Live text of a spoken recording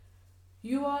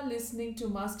You are listening to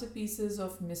Masterpieces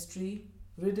of Mystery,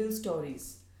 Riddle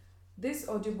Stories. This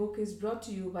audiobook is brought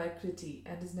to you by Kriti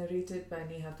and is narrated by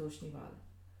Neha Toshniwal.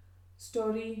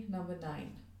 Story number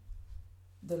 9,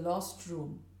 The Lost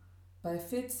Room by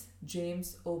FITZ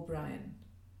James O'Brien.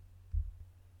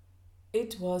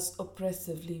 It was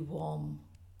oppressively warm.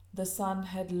 The sun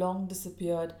had long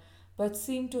disappeared but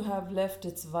seemed to have left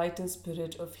its vital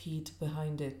spirit of heat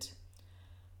behind it.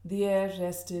 The air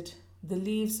rested, the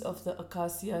leaves of the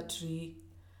acacia tree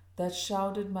that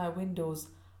shrouded my windows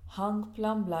hung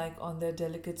plum like on their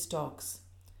delicate stalks.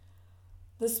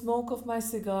 The smoke of my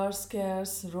cigar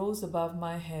scarce rose above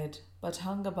my head, but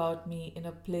hung about me in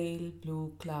a pale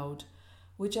blue cloud,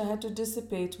 which I had to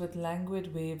dissipate with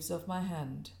languid waves of my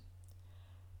hand.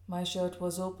 My shirt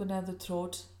was open at the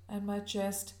throat, and my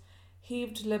chest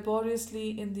heaved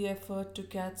laboriously in the effort to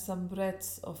catch some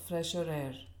breaths of fresher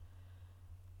air.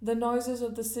 The noises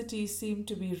of the city seemed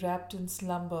to be wrapped in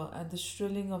slumber, and the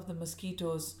shrilling of the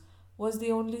mosquitoes was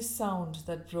the only sound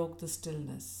that broke the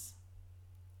stillness.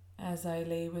 As I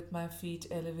lay with my feet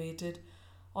elevated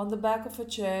on the back of a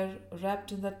chair,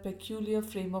 wrapped in that peculiar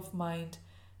frame of mind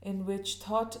in which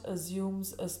thought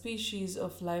assumes a species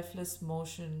of lifeless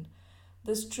motion,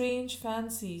 the strange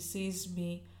fancy seized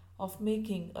me of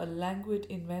making a languid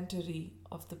inventory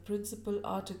of the principal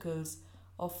articles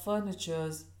of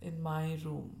furnitures in my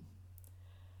room.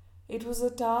 It was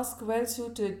a task well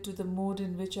suited to the mood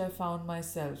in which I found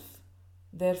myself.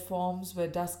 Their forms were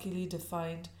duskily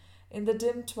defined in the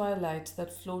dim twilight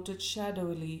that floated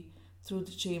shadowily through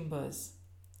the chambers.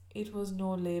 It was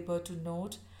no labor to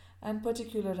note and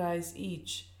particularize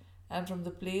each, and from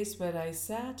the place where I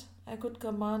sat, I could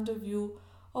command a view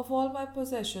of all my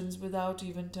possessions without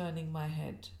even turning my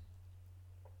head.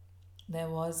 There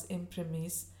was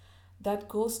imprimis that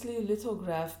ghostly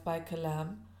lithograph by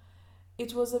Kalam.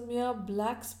 It was a mere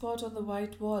black spot on the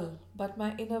white wall, but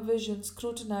my inner vision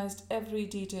scrutinized every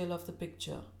detail of the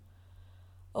picture.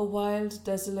 A wild,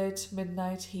 desolate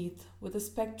midnight heath with a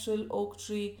spectral oak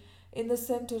tree in the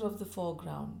center of the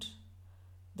foreground.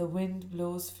 The wind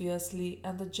blows fiercely,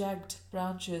 and the jagged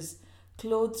branches,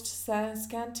 clothed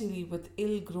scantily with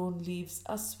ill-grown leaves,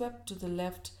 are swept to the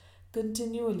left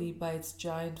continually by its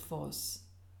giant force.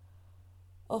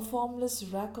 A formless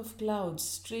rack of clouds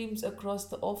streams across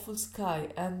the awful sky,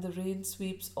 and the rain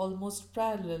sweeps almost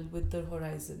parallel with the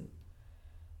horizon.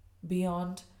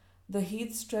 Beyond, the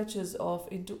heath stretches off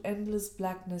into endless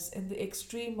blackness, in the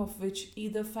extreme of which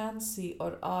either fancy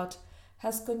or art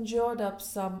has conjured up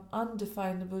some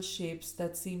undefinable shapes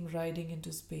that seem riding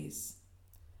into space.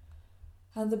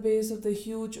 At the base of the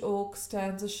huge oak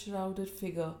stands a shrouded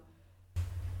figure.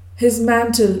 His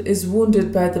mantle is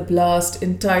wounded by the blast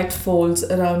in tight folds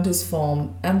around his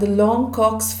form, and the long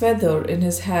cock's feather in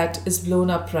his hat is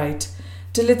blown upright,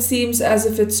 till it seems as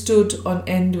if it stood on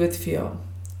end with fear.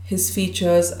 His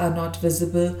features are not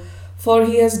visible, for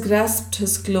he has grasped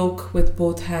his cloak with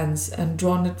both hands and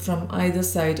drawn it from either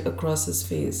side across his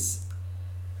face.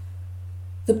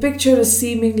 The picture is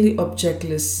seemingly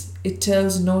objectless. It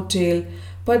tells no tale,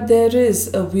 but there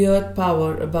is a weird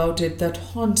power about it that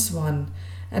haunts one,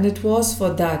 and it was for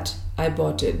that I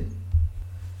bought it.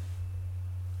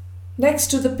 Next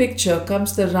to the picture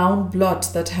comes the round blot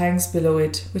that hangs below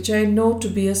it, which I know to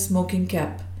be a smoking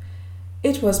cap.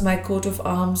 It was my coat of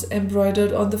arms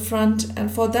embroidered on the front, and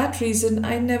for that reason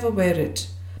I never wear it.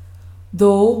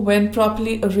 Though, when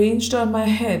properly arranged on my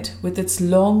head, with its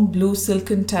long blue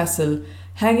silken tassel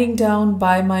hanging down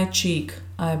by my cheek,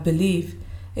 I believe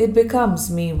it becomes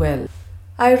me well.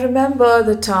 I remember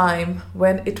the time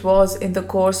when it was in the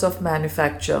course of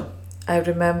manufacture. I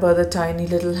remember the tiny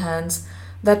little hands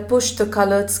that pushed the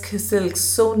colored silks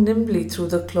so nimbly through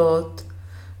the cloth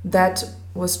that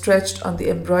was stretched on the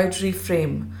embroidery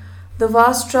frame. The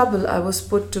vast trouble I was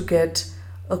put to get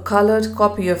a colored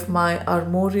copy of my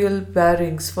armorial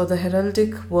bearings for the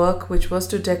heraldic work which was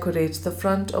to decorate the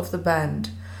front of the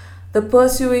band. The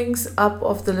pursuings up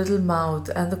of the little mouth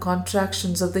and the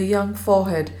contractions of the young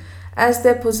forehead as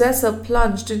their possessor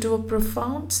plunged into a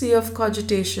profound sea of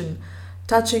cogitation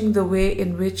touching the way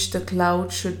in which the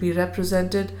cloud should be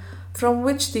represented from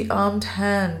which the armed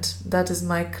hand, that is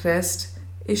my crest,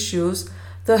 issues,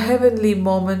 the heavenly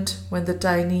moment when the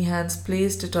tiny hands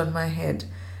placed it on my head,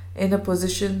 in a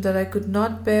position that I could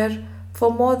not bear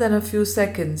for more than a few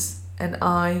seconds, and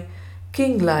I,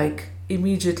 king-like,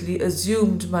 immediately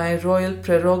assumed my royal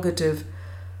prerogative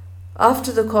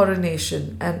after the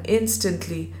coronation, and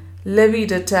instantly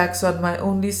levied a tax on my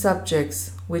only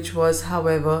subjects, which was,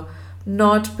 however,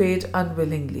 not paid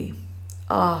unwillingly.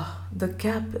 Ah, the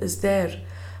cap is there,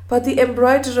 but the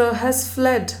embroiderer has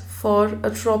fled, for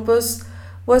Atropos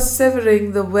was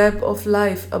severing the web of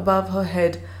life above her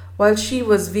head while she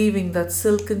was weaving that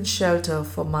silken shelter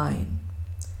for mine.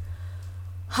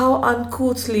 How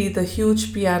uncouthly the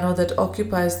huge piano that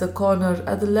occupies the corner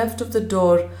at the left of the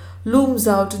door looms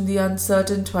out in the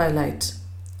uncertain twilight.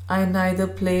 I neither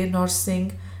play nor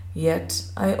sing, yet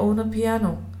I own a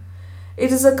piano.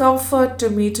 It is a comfort to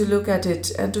me to look at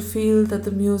it and to feel that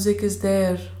the music is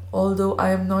there, although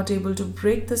I am not able to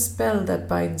break the spell that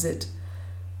binds it.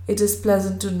 It is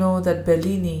pleasant to know that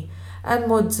Bellini and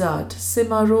Mozart,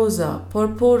 Cimarosa,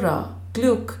 Porpora,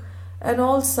 Gluck, and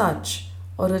all such,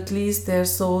 or at least their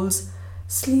souls,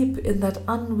 sleep in that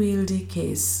unwieldy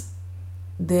case.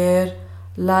 There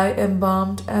lie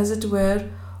embalmed, as it were,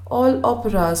 all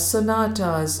operas,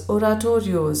 sonatas,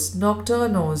 oratorios,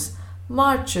 nocturnos,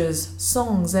 marches,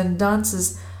 songs, and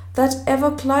dances that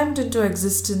ever climbed into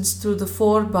existence through the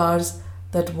four bars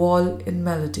that wall in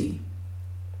melody.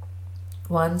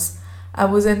 Once I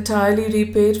was entirely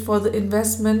repaid for the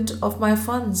investment of my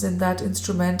funds in that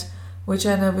instrument which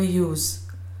I never use.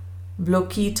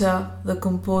 Blokita, the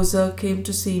composer, came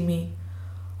to see me.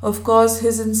 Of course,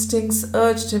 his instincts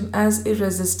urged him as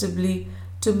irresistibly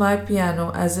to my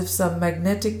piano as if some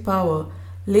magnetic power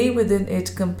lay within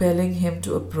it compelling him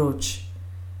to approach.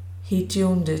 He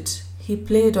tuned it, he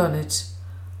played on it.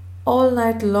 All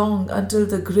night long, until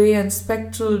the grey and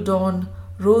spectral dawn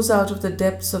rose out of the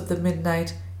depths of the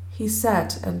midnight, he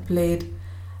sat and played,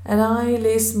 and I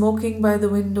lay smoking by the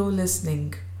window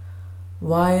listening.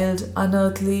 Wild,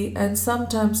 unearthly, and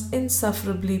sometimes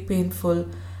insufferably painful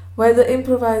were the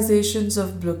improvisations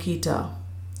of Blokita.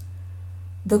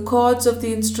 The chords of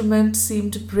the instrument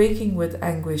seemed breaking with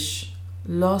anguish.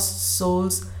 Lost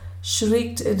souls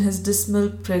shrieked in his dismal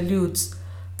preludes,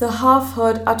 the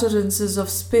half-heard utterances of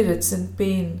spirits in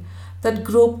pain that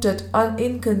groped at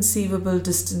inconceivable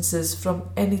distances from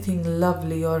anything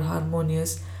lovely or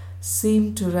harmonious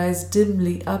seemed to rise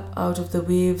dimly up out of the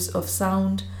waves of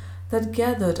sound that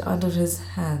gathered under his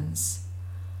hands.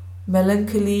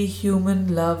 Melancholy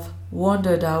human love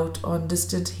wandered out on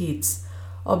distant heaths,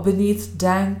 or beneath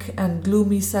dank and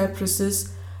gloomy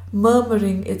cypresses,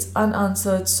 murmuring its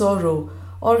unanswered sorrow,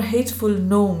 or hateful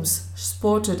gnomes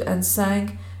sported and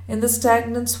sang in the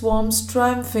stagnant swarms,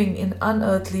 triumphing in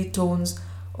unearthly tones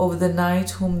over the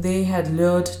knight whom they had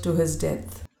lured to his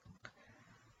death.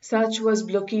 Such was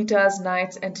Blokita's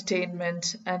night's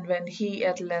entertainment, and when he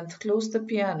at length closed the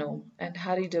piano and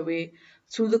hurried away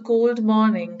through the cold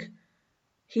morning,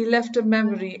 he left a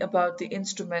memory about the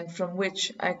instrument from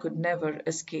which I could never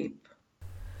escape.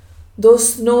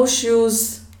 Those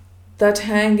snowshoes that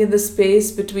hang in the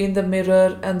space between the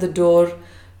mirror and the door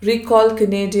recall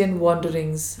Canadian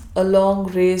wanderings, a long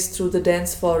race through the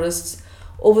dense forests,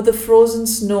 over the frozen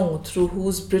snow through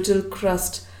whose brittle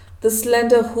crust the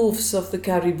slender hoofs of the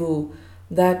caribou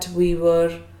that we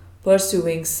were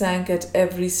pursuing sank at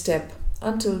every step,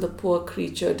 until the poor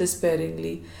creature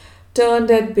despairingly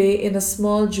turned at bay in a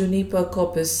small juniper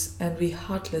coppice, and we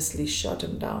heartlessly shot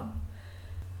him down.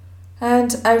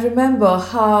 And I remember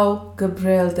how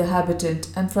Gabriel the habitant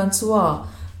and Francois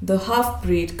the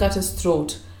half-breed cut his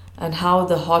throat, and how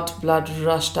the hot blood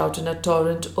rushed out in a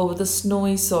torrent over the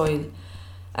snowy soil.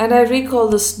 And I recall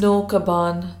the snow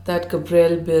cabane that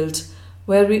Gabriel built,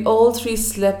 where we all three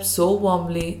slept so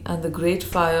warmly, and the great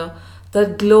fire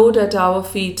that glowed at our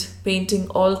feet, painting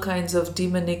all kinds of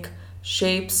demonic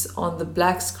shapes on the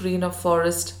black screen of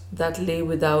forest that lay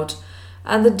without,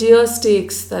 and the deer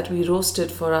steaks that we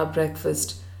roasted for our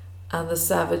breakfast, and the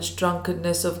savage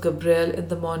drunkenness of Gabriel in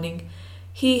the morning,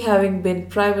 he having been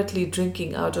privately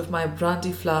drinking out of my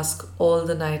brandy flask all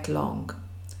the night long.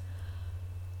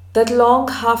 That long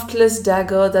haftless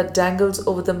dagger that dangles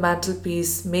over the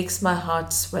mantelpiece makes my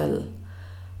heart swell.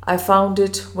 I found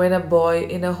it when a boy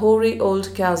in a hoary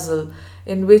old castle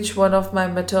in which one of my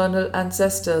maternal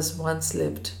ancestors once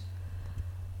lived.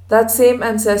 That same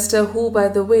ancestor who, by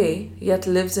the way, yet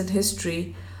lives in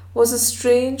history, was a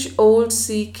strange old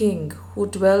sea king who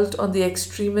dwelt on the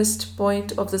extremest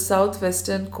point of the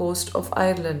southwestern coast of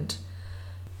Ireland.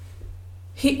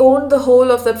 He owned the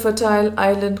whole of that fertile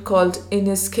island called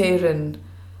Inniskeren,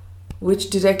 which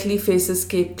directly faces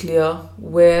Cape Clear,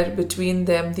 where between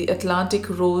them the Atlantic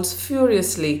rolls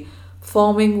furiously,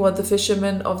 forming what the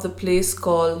fishermen of the place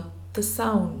call the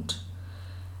Sound.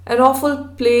 An awful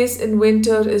place in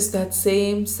winter is that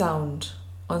same Sound.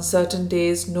 On certain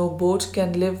days no boat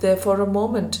can live there for a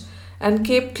moment, and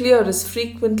Cape Clear is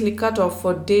frequently cut off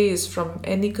for days from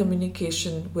any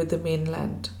communication with the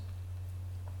mainland.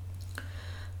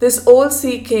 This old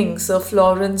sea king, Sir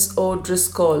Florence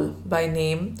O'Driscoll by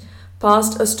name,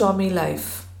 passed a stormy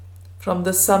life. From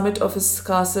the summit of his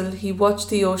castle he watched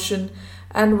the ocean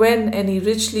and when any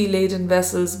richly laden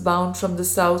vessels bound from the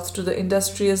south to the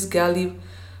industrious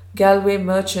Galway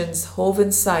merchants hove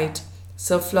in sight,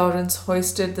 Sir Florence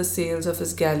hoisted the sails of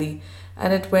his galley,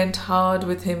 and it went hard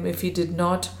with him if he did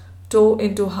not tow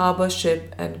into harbour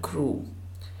ship and crew.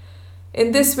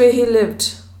 In this way he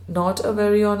lived, not a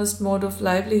very honest mode of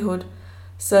livelihood,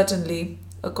 certainly,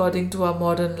 according to our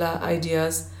modern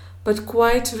ideas, but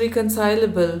quite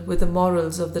reconcilable with the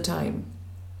morals of the time.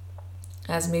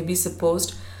 As may be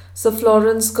supposed, Sir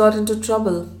Florence got into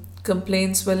trouble.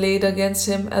 Complaints were laid against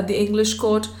him at the English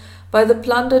court by the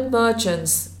plundered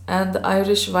merchants, and the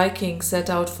Irish Viking set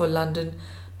out for London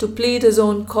to plead his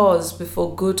own cause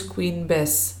before good Queen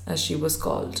Bess, as she was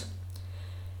called.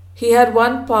 He had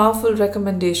one powerful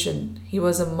recommendation. He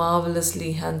was a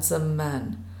marvellously handsome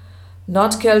man.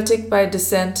 Not Celtic by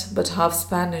descent, but half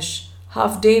Spanish,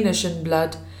 half Danish in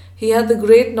blood, he had the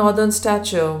great northern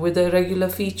stature with the irregular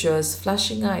features,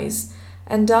 flashing eyes,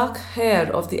 and dark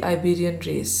hair of the Iberian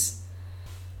race.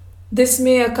 This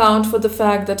may account for the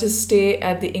fact that his stay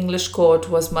at the English court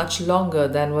was much longer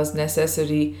than was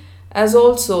necessary, as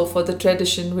also for the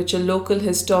tradition which a local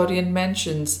historian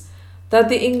mentions, that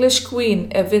the English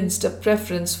queen evinced a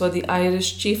preference for the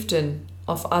Irish chieftain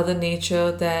of other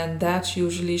nature than that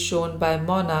usually shown by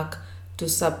monarch to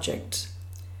subject.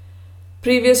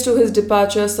 Previous to his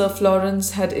departure, Sir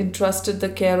Florence had entrusted the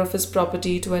care of his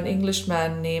property to an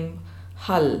Englishman named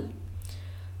Hull.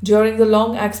 During the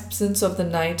long absence of the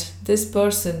knight, this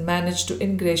person managed to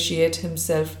ingratiate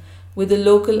himself with the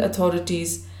local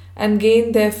authorities and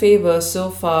gain their favour so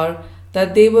far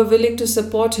that they were willing to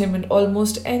support him in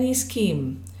almost any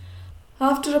scheme.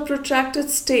 After a protracted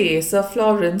stay, Sir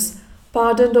Florence,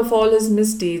 pardoned of all his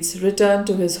misdeeds, returned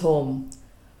to his home.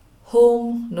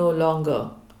 Home no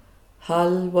longer.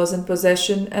 Hull was in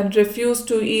possession and refused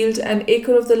to yield an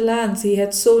acre of the lands he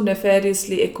had so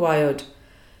nefariously acquired.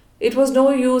 It was no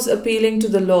use appealing to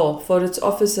the law, for its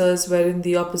officers were in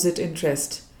the opposite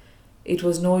interest. It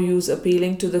was no use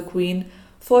appealing to the Queen,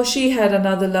 for she had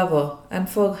another lover, and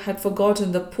had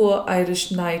forgotten the poor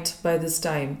Irish knight by this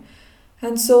time.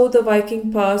 And so the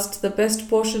Viking passed the best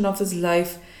portion of his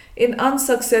life in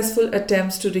unsuccessful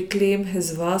attempts to reclaim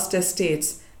his vast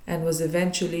estates, and was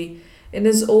eventually, in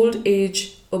his old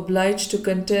age, obliged to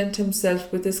content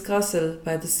himself with his castle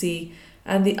by the sea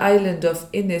and the island of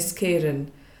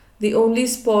Innis-Keirin, the only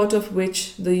sport of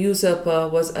which the usurper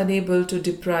was unable to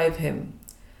deprive him.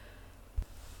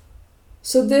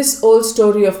 So this old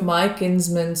story of my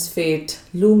kinsman's fate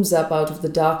looms up out of the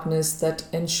darkness that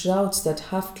enshrouds that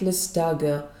haftless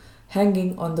dagger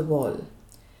hanging on the wall.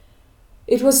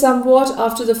 It was somewhat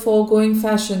after the foregoing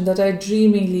fashion that I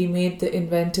dreamingly made the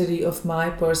inventory of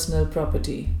my personal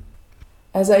property.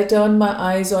 As I turned my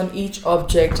eyes on each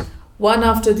object, one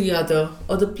after the other,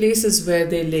 or the places where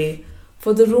they lay,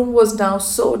 for the room was now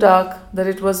so dark that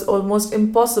it was almost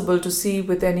impossible to see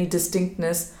with any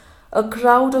distinctness, a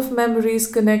crowd of memories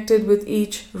connected with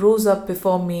each rose up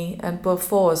before me, and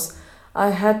perforce I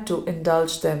had to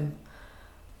indulge them.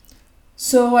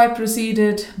 So I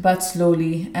proceeded but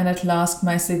slowly, and at last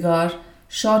my cigar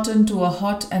shortened to a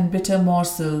hot and bitter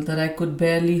morsel that I could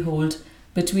barely hold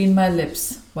between my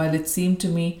lips, while it seemed to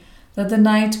me that the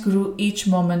night grew each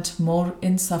moment more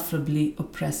insufferably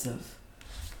oppressive.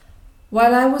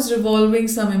 While I was revolving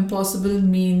some impossible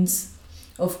means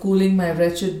of cooling my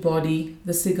wretched body,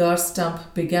 the cigar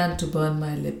stump began to burn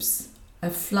my lips. I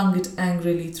flung it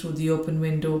angrily through the open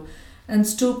window and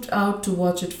stooped out to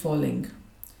watch it falling.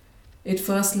 It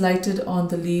first lighted on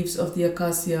the leaves of the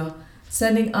acacia,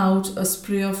 sending out a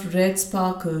spray of red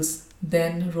sparkles.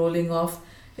 Then, rolling off,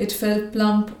 it fell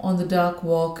plump on the dark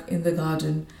walk in the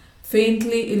garden,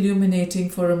 faintly illuminating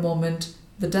for a moment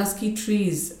the dusky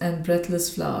trees and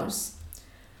breathless flowers.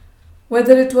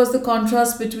 Whether it was the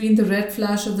contrast between the red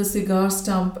flash of the cigar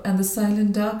stump and the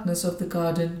silent darkness of the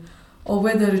garden, or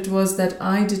whether it was that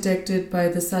I detected by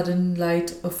the sudden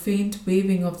light a faint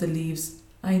waving of the leaves,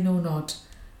 I know not,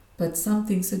 but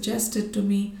something suggested to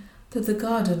me that the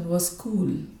garden was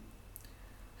cool.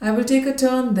 I will take a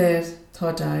turn there,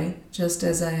 thought I, just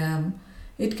as I am.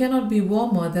 It cannot be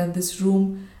warmer than this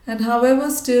room, and however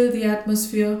still the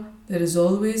atmosphere, there is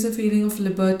always a feeling of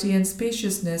liberty and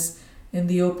spaciousness in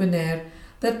the open air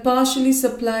that partially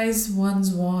supplies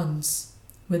one's wants.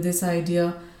 With this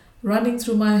idea running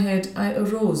through my head, I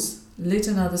arose, lit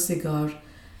another cigar,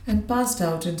 and passed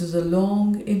out into the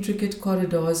long, intricate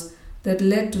corridors that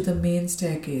led to the main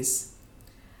staircase.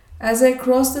 As I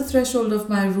crossed the threshold of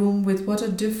my room, with what a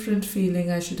different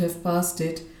feeling I should have passed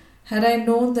it, had I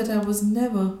known that I was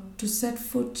never to set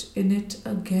foot in it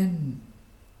again.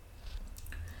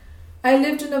 I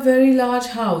lived in a very large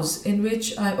house in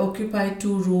which I occupied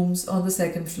two rooms on the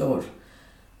second floor.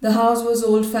 The house was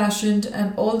old fashioned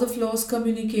and all the floors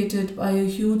communicated by a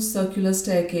huge circular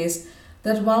staircase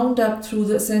that wound up through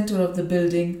the center of the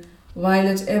building, while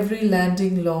at every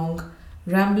landing long,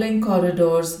 rambling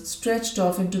corridors stretched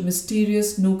off into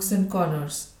mysterious nooks and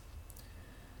corners.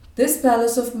 This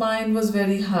palace of mine was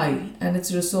very high, and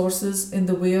its resources in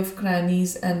the way of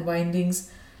crannies and windings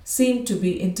seemed to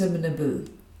be interminable.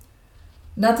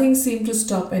 Nothing seemed to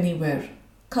stop anywhere.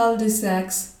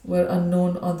 Cul-de-sacs were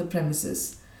unknown on the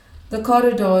premises. The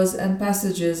corridors and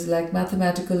passages, like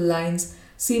mathematical lines,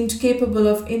 seemed capable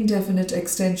of indefinite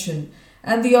extension,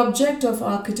 and the object of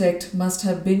architect must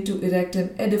have been to erect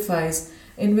an edifice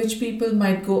in which people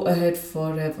might go ahead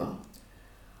forever.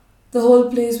 The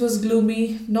whole place was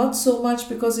gloomy, not so much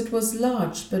because it was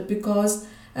large, but because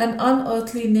an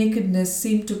unearthly nakedness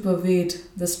seemed to pervade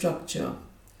the structure.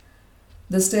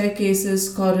 The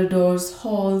staircases, corridors,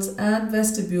 halls, and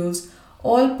vestibules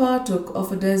all partook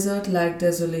of a desert-like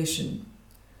desolation.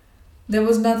 There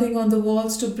was nothing on the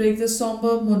walls to break the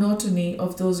somber monotony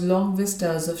of those long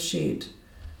vistas of shade.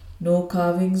 No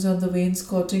carvings on the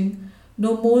wainscoting,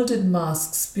 no moulded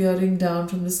masks peering down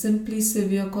from the simply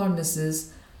severe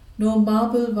cornices, no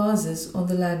marble vases on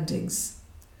the landings.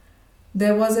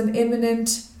 There was an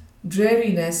imminent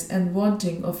dreariness and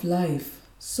wanting of life,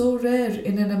 so rare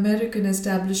in an American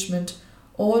establishment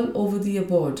all over the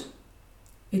abode.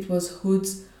 It was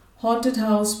Hood's haunted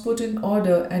house put in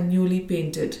order and newly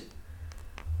painted.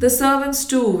 The servants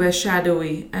too were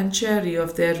shadowy and chary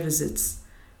of their visits.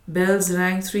 Bells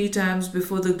rang 3 times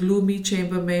before the gloomy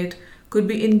chambermaid could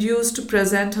be induced to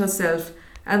present herself,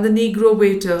 and the negro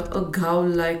waiter, a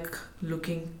ghoul-like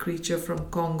looking creature from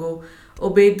Congo,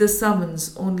 obeyed the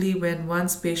summons only when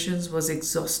one's patience was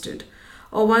exhausted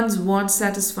or one's want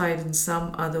satisfied in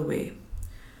some other way.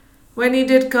 When he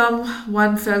did come,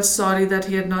 one felt sorry that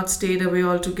he had not stayed away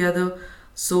altogether,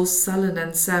 so sullen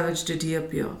and savage did he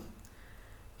appear.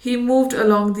 He moved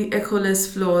along the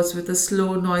echoless floors with a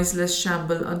slow, noiseless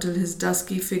shamble until his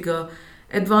dusky figure,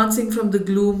 advancing from the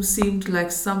gloom, seemed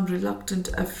like some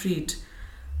reluctant Afrit,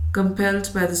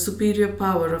 compelled by the superior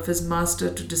power of his master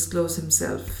to disclose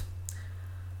himself.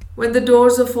 When the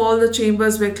doors of all the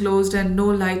chambers were closed and no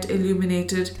light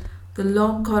illuminated the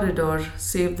long corridor,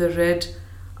 save the red,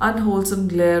 unwholesome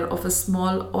glare of a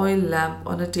small oil lamp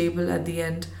on a table at the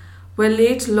end, where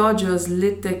late lodgers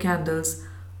lit their candles,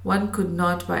 one could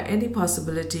not by any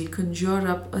possibility conjure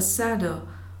up a sadder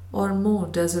or more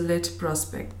desolate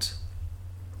prospect.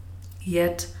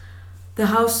 Yet the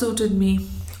house suited me.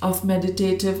 Of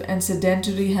meditative and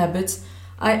sedentary habits,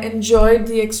 I enjoyed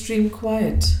the extreme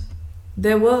quiet.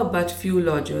 There were but few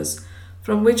lodgers,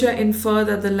 from which I infer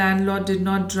that the landlord did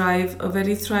not drive a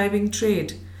very thriving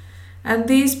trade, and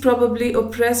these, probably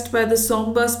oppressed by the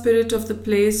sombre spirit of the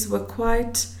place, were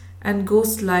quiet and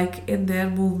ghost-like in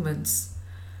their movements.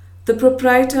 The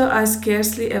proprietor I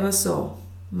scarcely ever saw.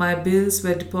 My bills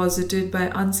were deposited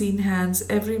by unseen hands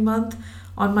every month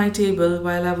on my table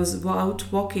while I was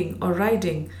out walking or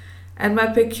riding, and my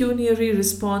pecuniary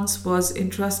response was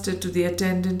entrusted to the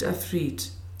attendant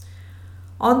Afrit.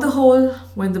 On the whole,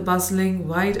 when the bustling,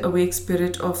 wide-awake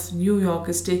spirit of New York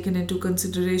is taken into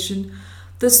consideration,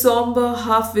 the sombre,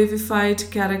 half-vivified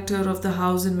character of the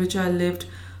house in which I lived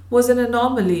was an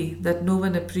anomaly that no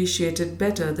one appreciated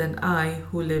better than I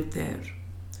who lived there.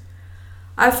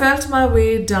 I felt my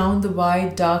way down the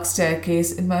wide, dark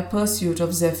staircase in my pursuit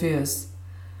of zephyrs.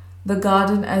 The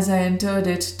garden as I entered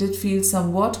it did feel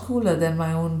somewhat cooler than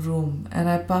my own room, and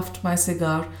I puffed my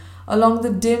cigar along the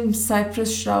dim,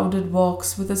 cypress-shrouded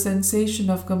walks with a sensation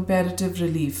of comparative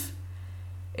relief.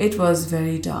 It was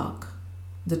very dark.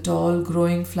 The tall,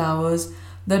 growing flowers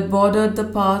that bordered the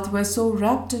path were so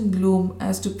wrapped in gloom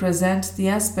as to present the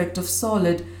aspect of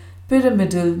solid,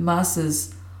 pyramidal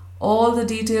masses, all the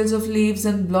details of leaves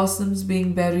and blossoms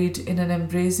being buried in an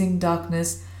embracing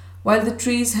darkness, while the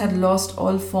trees had lost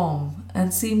all form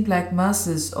and seemed like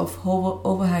masses of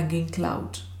overhanging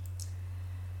cloud.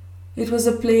 It was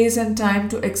a place and time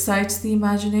to excite the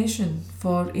imagination,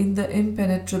 for in the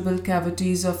impenetrable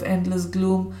cavities of endless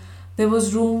gloom there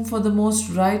was room for the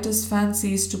most riotous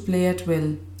fancies to play at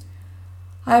will.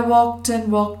 I walked,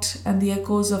 and the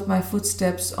echoes of my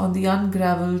footsteps on the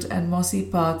ungravelled and mossy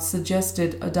path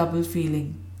suggested a double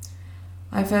feeling.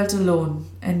 I felt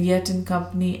alone, and yet in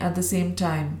company at the same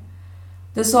time.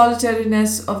 The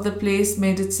solitariness of the place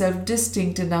made itself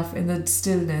distinct enough in the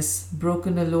stillness,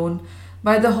 broken alone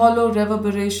by the hollow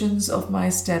reverberations of my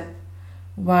step,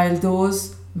 while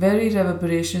those very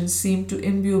reverberations seemed to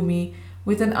imbue me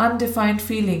with an undefined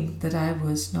feeling that I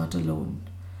was not alone.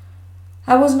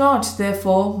 I was not,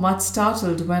 therefore, much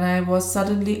startled when I was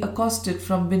suddenly accosted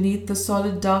from beneath the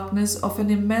solid darkness of an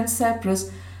immense cypress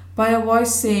by a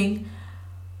voice saying,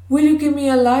 "Will you give me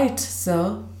a light,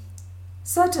 sir?"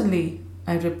 "Certainly,"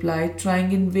 I replied,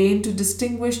 trying in vain to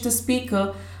distinguish the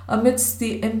speaker amidst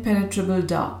the impenetrable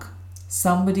dark.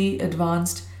 Somebody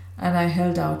advanced, and I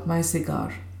held out my cigar.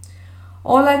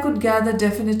 All I could gather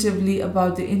definitively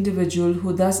about the individual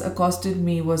who thus accosted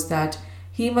me was that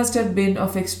he must have been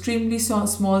of extremely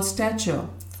small stature,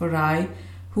 for I,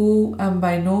 who am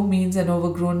by no means an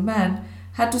overgrown man,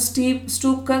 had to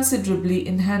stoop considerably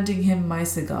in handing him my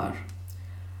cigar.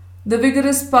 The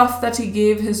vigorous puff that he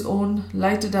gave his own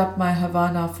lighted up my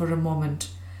Havana for a moment,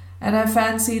 and I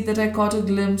fancied that I caught a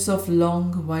glimpse of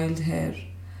long, wild hair.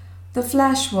 The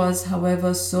flash was,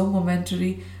 however, so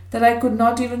momentary that I could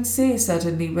not even say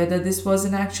certainly whether this was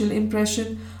an actual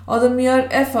impression or the mere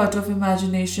effort of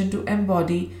imagination to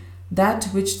embody that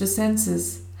which the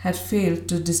senses had failed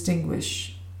to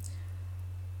distinguish.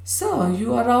 "Sir,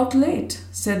 you are out late,"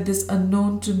 said this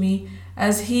unknown to me,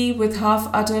 as he, with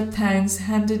half-uttered thanks,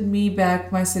 handed me back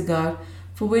my cigar,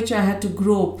 for which I had to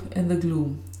grope in the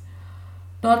gloom.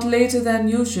 "Not later than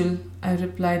usual," I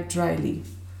replied dryly.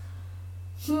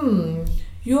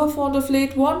 You are fond of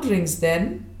late wanderings,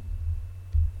 then?"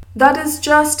 "That is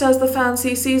just as the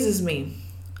fancy seizes me."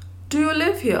 "Do you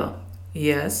live here?"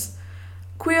 "Yes."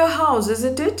 "Queer house,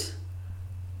 isn't it?"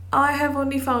 "I have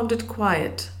only found it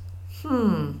quiet."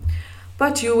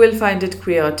 But you will find it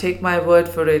queer, take my word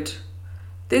for it."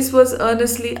 This was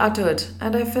earnestly uttered,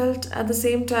 and I felt at the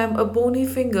same time a bony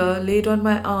finger laid on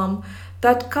my arm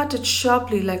that cut it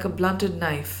sharply like a blunted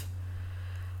knife.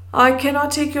 "I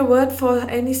cannot take your word for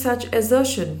any such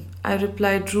assertion," I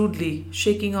replied rudely,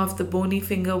 shaking off the bony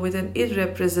finger with an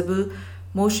irrepressible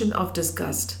motion of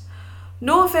disgust.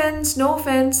 No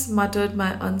offense," muttered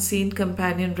my unseen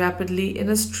companion rapidly in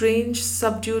a strange,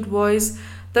 subdued voice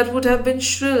that would have been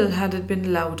shrill had it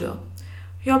been louder.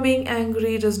 "Your being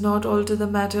angry does not alter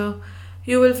the matter.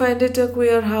 You will find it a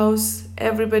queer house.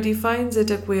 Everybody finds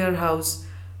it a queer house.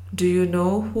 Do you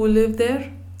know who live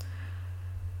there?"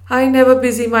 "I never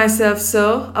busy myself,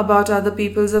 sir, about other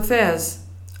people's affairs,"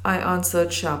 I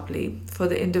answered sharply, for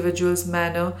the individual's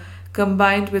manner,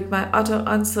 combined with my utter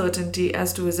uncertainty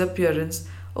as to his appearance,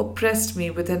 oppressed me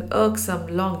with an irksome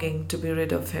longing to be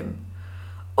rid of him.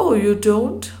 "Oh, you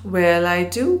don't? Well, I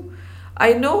do.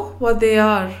 I know what they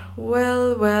are.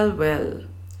 Well.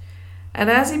 And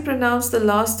as he pronounced the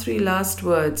last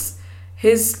words,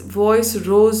 his voice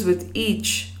rose with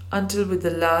each, until with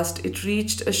the last it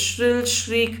reached a shrill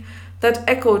shriek that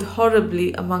echoed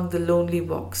horribly among the lonely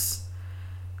walks.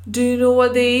 "Do you know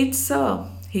what they eat, sir?"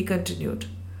 he continued.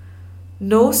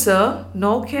 "No, sir,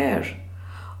 nor care."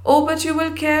 "Oh, but you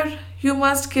will care. You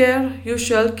must care. You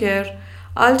shall care.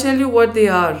 I'll tell you what they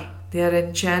are. They are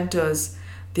enchanters.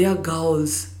 They are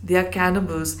ghouls. They are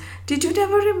cannibals. Did you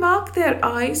never remark their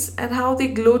eyes and how they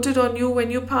gloated on you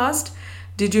when you passed?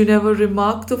 Did you never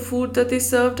remark the food that they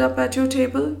served up at your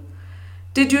table?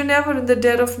 Did you never in the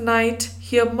dead of night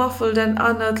hear muffled and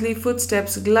unearthly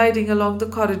footsteps gliding along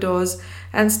the corridors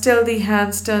and stealthy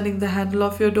hands turning the handle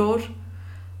of your door?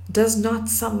 Does not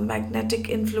some magnetic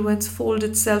influence fold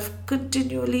itself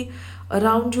continually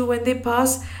around you when they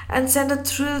pass and send a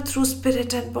thrill through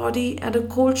spirit and body and a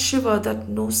cold shiver that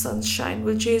no sunshine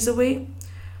will chase away?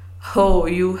 Oh,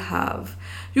 you have.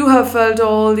 You have felt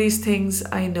all these things,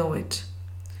 I know it."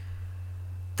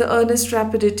 The earnest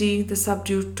rapidity, the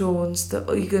subdued tones, the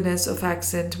eagerness of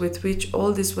accent with which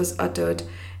all this was uttered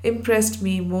impressed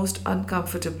me most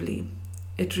uncomfortably.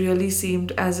 It really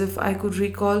seemed as if I could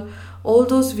recall all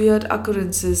those weird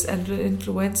occurrences and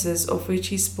influences of which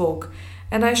he spoke,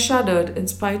 and I shuddered in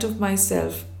spite of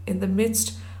myself in the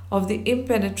midst of the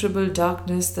impenetrable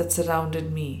darkness that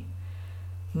surrounded me.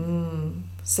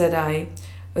 Said I,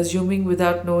 assuming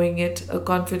without knowing it a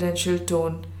confidential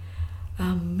tone.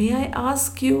 May I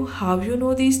ask you how you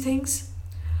know these things?"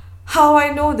 "How I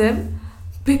know them?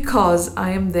 Because I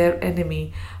am their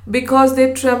enemy, because they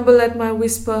tremble at my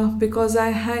whisper, because I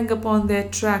hang upon their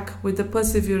track with the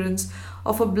perseverance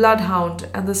of a bloodhound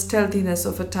and the stealthiness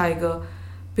of a tiger,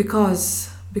 because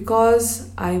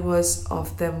I was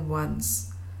of them once."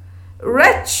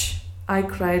 "Wretch!" I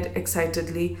cried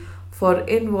excitedly, for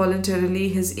involuntarily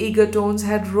his eager tones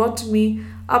had wrought me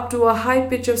up to a high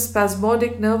pitch of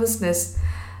spasmodic nervousness.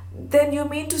 "Then you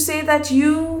mean to say that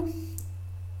you—"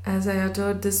 As I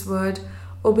uttered this word,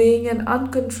 obeying an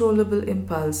uncontrollable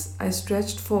impulse, I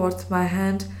stretched forth my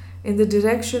hand in the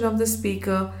direction of the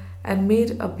speaker and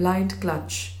made a blind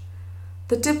clutch.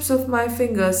 The tips of my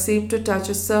fingers seemed to touch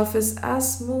a surface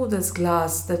as smooth as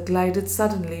glass that glided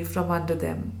suddenly from under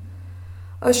them.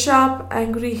 A sharp,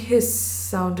 angry hiss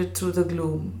sounded through the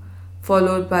gloom,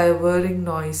 followed by a whirring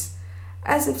noise,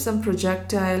 as if some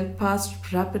projectile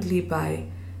passed rapidly by,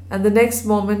 and the next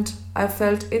moment I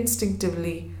felt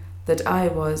instinctively that I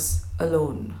was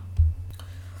alone.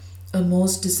 A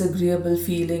most disagreeable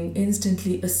feeling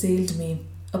instantly assailed me,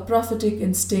 a prophetic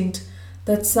instinct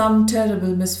that some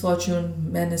terrible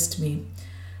misfortune menaced me,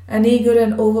 an eager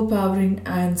and overpowering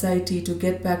anxiety to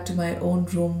get back to my own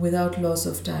room without loss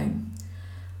of time.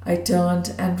 I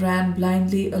turned and ran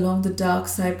blindly along the dark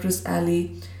cypress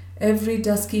alley, every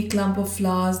dusky clump of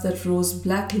flowers that rose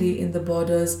blackly in the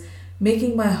borders,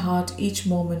 making my heart each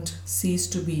moment cease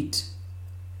to beat.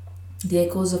 The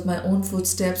echoes of my own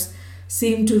footsteps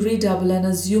seemed to redouble and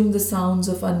assume the sounds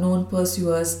of unknown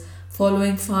pursuers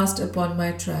following fast upon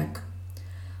my track.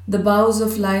 The boughs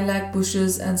of lilac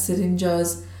bushes and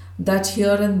syringas that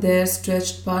here and there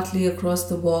stretched partly across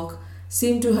the walk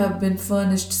seemed to have been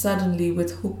furnished suddenly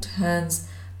with hooked hands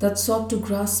that sought to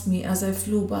grasp me as I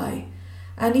flew by,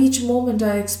 and each moment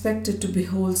I expected to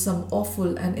behold some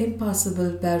awful and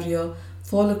impassable barrier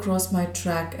fall across my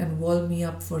track and wall me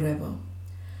up forever.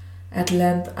 At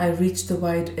length I reached the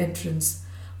wide entrance.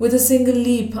 With a single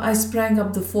leap I sprang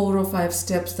up the 4 or 5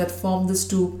 steps that formed the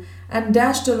stoop and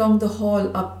dashed along the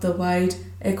hall up the wide,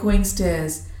 echoing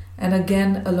stairs, and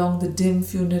again along the dim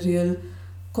funereal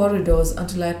corridors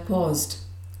until I paused,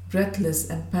 breathless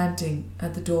and panting,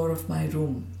 at the door of my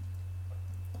room.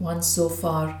 Once so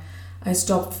far, I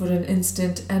stopped for an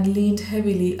instant and leaned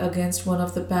heavily against one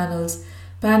of the panels,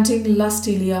 panting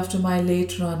lustily after my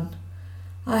late run.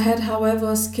 I had,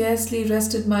 however, scarcely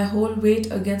rested my whole weight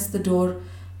against the door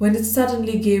when it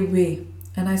suddenly gave way,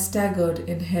 and I staggered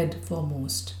in head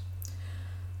foremost.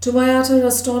 To my utter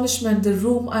astonishment, the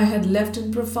room I had left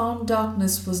in profound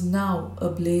darkness was now a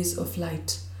blaze of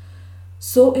light.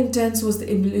 So intense was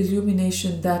the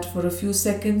illumination that for a few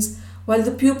seconds, while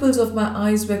the pupils of my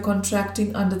eyes were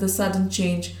contracting under the sudden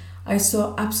change, I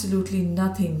saw absolutely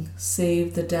nothing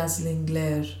save the dazzling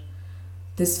glare.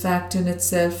 This fact in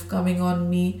itself, coming on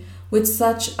me with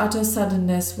such utter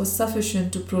suddenness, was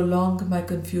sufficient to prolong my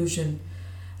confusion,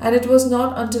 and it was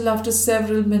not until after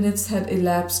several minutes had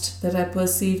elapsed that I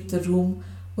perceived the room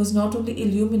was not only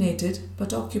illuminated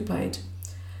but occupied.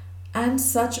 And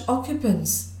such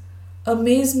occupants!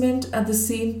 Amazement at the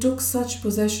scene took such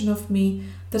possession of me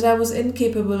that I was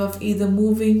incapable of either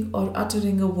moving or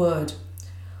uttering a word.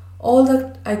 All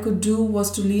that I could do was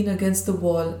to lean against the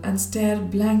wall and stare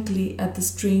blankly at the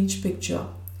strange picture.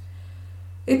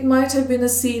 It might have been a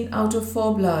scene out of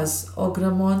Faublas or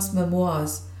Grammont's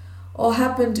memoirs, or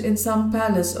happened in some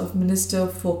palace of Minister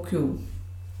Foucault.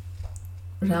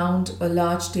 Round a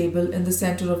large table in the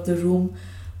centre of the room,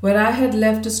 where I had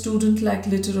left a student-like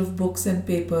litter of books and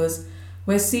papers,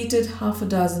 were seated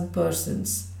 6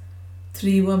 persons.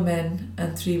 3 were men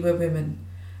and 3 were women.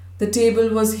 The table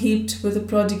was heaped with a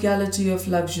prodigality of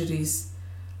luxuries.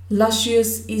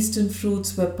 Luscious Eastern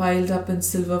fruits were piled up in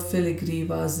silver filigree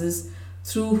vases,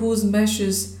 through whose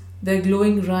meshes their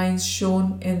glowing rinds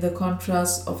shone in the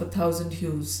contrast of 1,000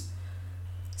 hues.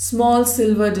 Small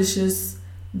silver dishes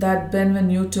that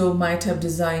Benvenuto might have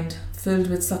designed, filled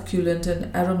with succulent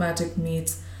and aromatic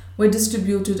meats, were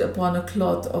distributed upon a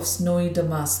cloth of snowy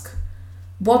damask.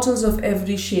 Bottles of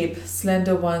every shape,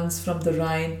 slender ones from the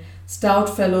Rhine,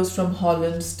 stout fellows from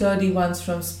Holland, sturdy ones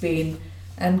from Spain,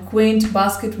 and quaint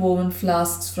basket-woven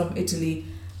flasks from Italy,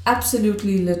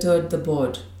 absolutely littered the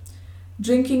board.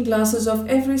 Drinking glasses of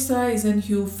every size and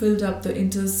hue filled up the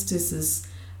interstices,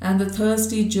 and the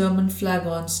thirsty German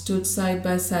flagons stood side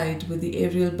by side with the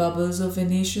aerial bubbles of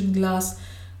Venetian glass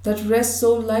that rest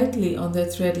so lightly on their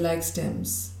thread-like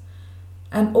stems.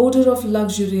 An odour of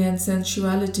luxury and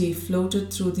sensuality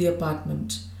floated through the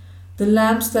apartment. The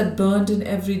lamps that burned in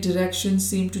every direction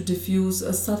seemed to diffuse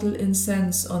a subtle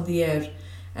incense on the air,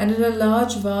 and in a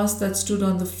large vase that stood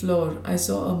on the floor I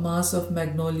saw a mass of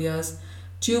magnolias,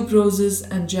 tuberoses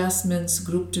and jasmines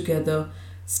grouped together,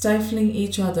 stifling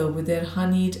each other with their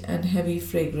honeyed and heavy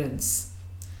fragrance.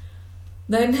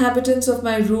 The inhabitants of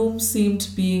my room seemed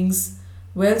beings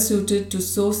well suited to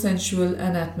so sensual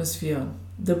an atmosphere.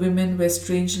 The women were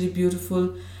strangely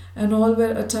beautiful, and all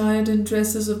were attired in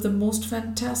dresses of the most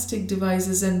fantastic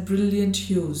devices and brilliant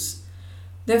hues.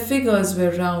 Their figures were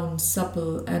round,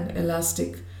 supple, and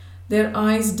elastic, their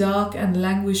eyes dark and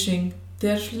languishing,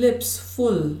 their lips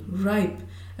full, ripe,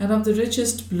 and of the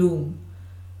richest bloom.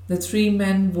 The 3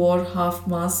 men wore half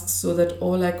masks, so that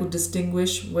all I could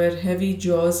distinguish were heavy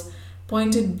jaws,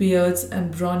 pointed beards,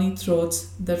 and brawny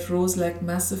throats that rose like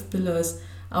massive pillars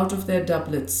out of their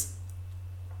doublets.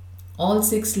 All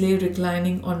 6 lay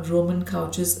reclining on Roman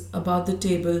couches about the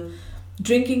table,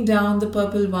 drinking down the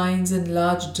purple wines in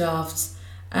large draughts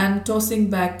and tossing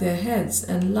back their heads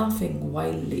and laughing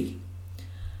wildly.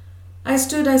 I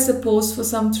stood, I suppose, for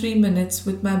some 3 minutes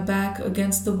with my back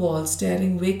against the wall,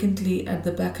 staring vacantly at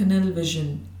the bacchanal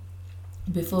vision,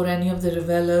 before any of the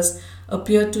revellers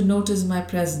appeared to notice my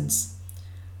presence.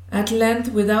 At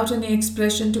length, without any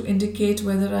expression to indicate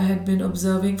whether I had been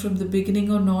observing from the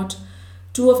beginning or not,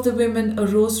 two of the women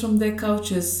arose from their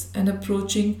couches and,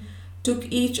 approaching,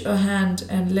 took each a hand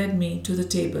and led me to the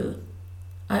table.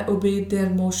 I obeyed their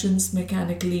motions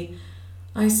mechanically.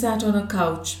 I sat on a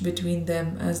couch between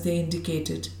them as they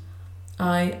indicated.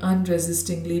 I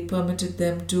unresistingly permitted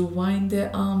them to wind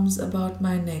their arms about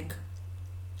my neck.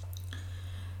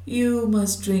 "You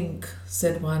must drink,"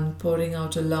 said one, pouring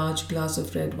out a large glass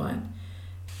of red wine.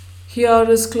 "Here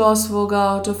is Klausvoga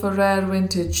out of a rare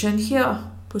vintage, and here,"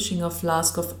 pushing a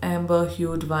flask of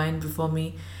amber-hued wine before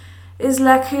me, "is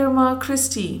Lacrima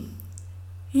Christi."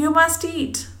 "You must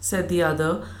eat," said the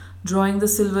other, drawing the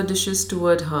silver dishes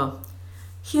toward her.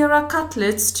 "Here are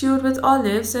cutlets stewed with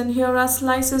olives, and here are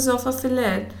slices of a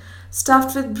fillet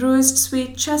stuffed with bruised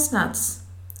sweet chestnuts."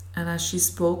 And as she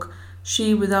spoke,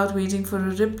 she, without waiting for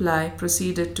a reply,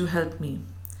 proceeded to help me.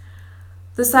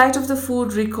 The sight of the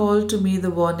food recalled to me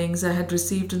the warnings I had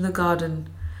received in the garden.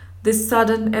 This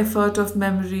sudden effort of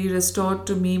memory restored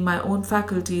to me my own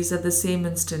faculties at the same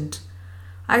instant.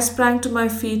 I sprang to my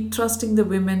feet, thrusting the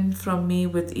women from me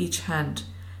with each hand.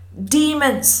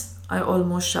 "Demons!" I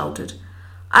almost shouted.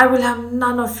 "I will have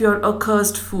none of your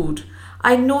accursed food.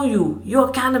 I know you. You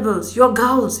are cannibals. You are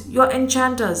ghouls. You are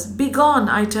enchanters. Begone,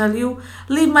 I tell you.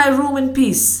 Leave my room in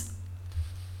peace."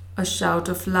 A shout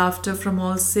of laughter from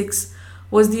all six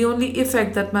was the only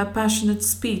effect that my passionate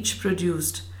speech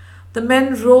produced. The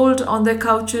men rolled on their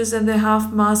couches and their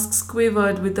half-masks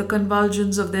quivered with the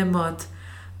convulsions of their mirth.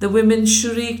 The women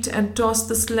shrieked and tossed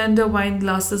the slender wine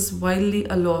glasses wildly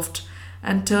aloft,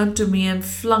 and turned to me and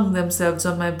flung themselves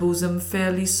on my bosom,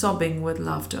 fairly sobbing with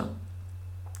laughter.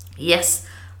 "Yes,"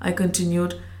 I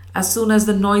continued, as soon as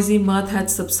the noisy mirth had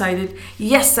subsided,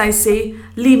 "yes, I say,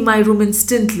 leave my room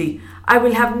instantly. I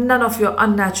will have none of your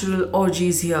unnatural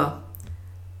orgies here."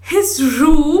 "His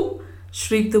room!"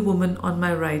 shrieked the woman on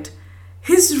my right.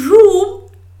 "His room!"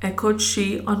 echoed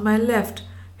she on my left.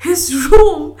 "His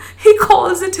room! He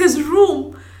calls it his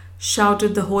room!"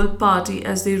 shouted the whole party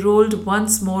as they rolled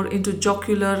once more into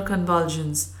jocular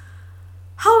convulsions.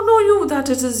 "How know you that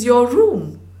it is your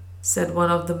room?" said one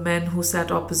of the men who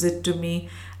sat opposite to me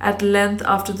at length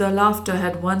after the laughter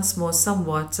had once more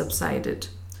somewhat subsided.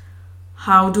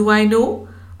 "How do I know?"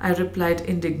 I replied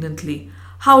indignantly.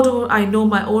 "How do I know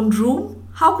my own room?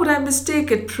 How could I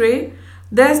mistake it, pray?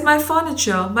 There's my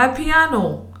furniture, my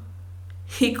piano."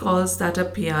 "He calls that a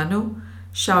piano?"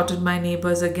 shouted my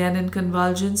neighbors again in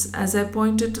convulsions as I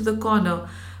pointed to the corner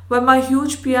where my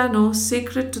huge piano,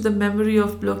 sacred to the memory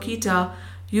of Blochita,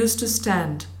 used to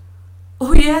stand.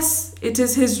 "Oh yes, it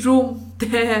is his room.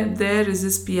 There is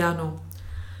his piano."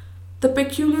 The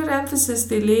peculiar emphasis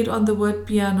they laid on the word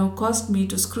piano caused me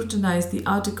to scrutinize the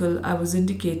article I was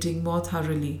indicating more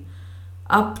thoroughly.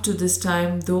 Up to this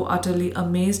time, though utterly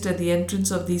amazed at the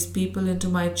entrance of these people into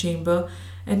my chamber,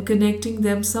 and connecting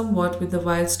them somewhat with the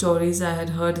wild stories I had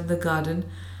heard in the garden,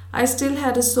 I still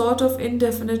had a sort of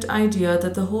indefinite idea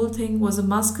that the whole thing was a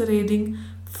masquerading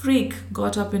freak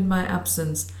got up in my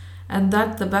absence, and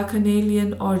that the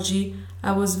bacchanalian orgy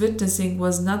I was witnessing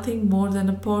was nothing more than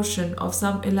a portion of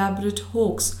some elaborate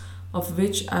hoax of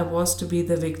which I was to be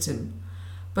the victim.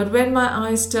 But when my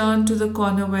eyes turned to the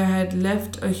corner where I had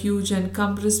left a huge and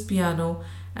cumbrous piano,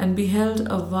 and beheld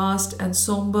a vast and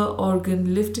sombre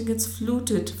organ lifting its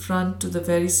fluted front to the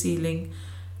very ceiling,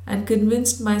 and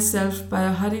convinced myself by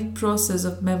a hurried process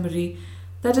of memory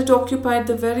that it occupied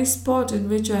the very spot in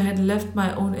which I had left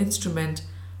my own instrument,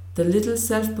 the little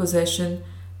self-possession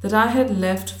that I had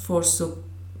left forsook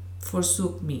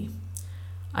me.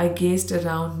 I gazed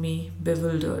around me,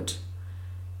 bewildered.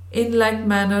 In like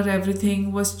manner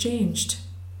everything was changed.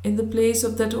 In the place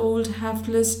of that old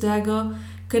haftless dagger,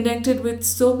 connected with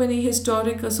so many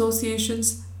historic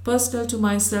associations personal to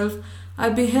myself, I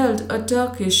beheld a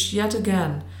Turkish yet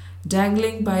again,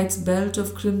 dangling by its belt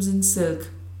of crimson silk,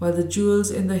 while the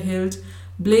jewels in the hilt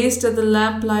blazed as the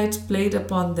lamplight played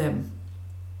upon them.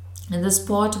 In the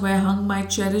spot where hung my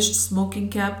cherished smoking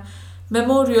cap,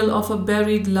 memorial of a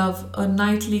buried love, a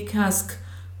knightly casque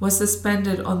was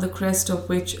suspended, on the crest of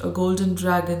which a golden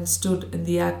dragon stood in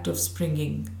the act of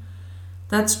springing.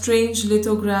 That strange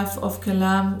lithograph of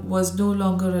Kalam was no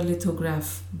longer a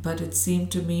lithograph, but it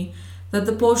seemed to me that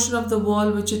the portion of the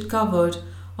wall which it covered,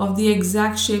 of the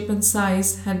exact shape and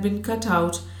size, had been cut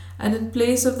out and in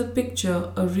place of the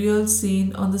picture, a real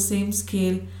scene on the same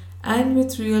scale and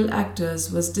with real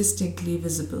actors was distinctly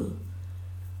visible.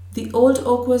 The old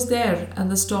oak was there,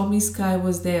 and the stormy sky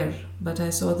was there, but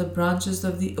I saw the branches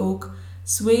of the oak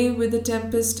sway with the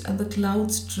tempest and the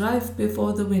clouds drive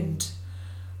before the wind.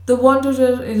 The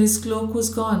wanderer in his cloak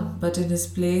was gone, but in his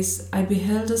place I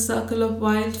beheld a circle of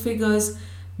wild figures,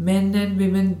 men and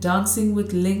women dancing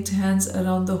with linked hands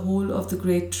around the whole of the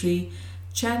great tree,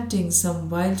 chanting some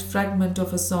wild fragment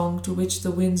of a song to which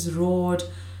the winds roared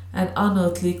an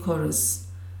unearthly chorus.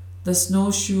 The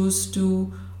snowshoes,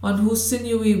 too, on whose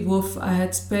sinewy woof I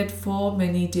had sped for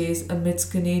many days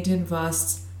amidst Canadian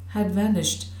vasts, had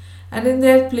vanished, and in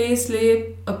their place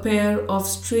lay a pair of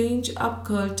strange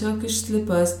up-curled Turkish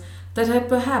slippers that had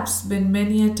perhaps been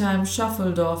many a time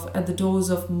shuffled off at the doors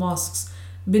of mosques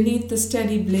beneath the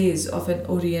steady blaze of an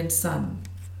Orient sun.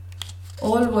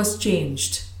 All was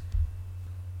changed.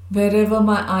 Wherever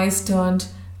my eyes turned,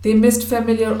 they missed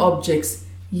familiar objects,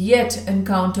 yet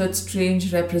encountered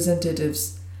strange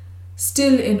representatives.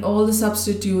 Still, in all the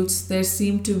substitutes, there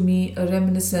seemed to me a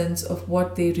reminiscence of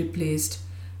what they replaced.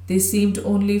 They seemed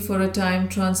only for a time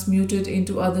transmuted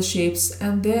into other shapes,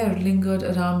 and there lingered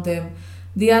around them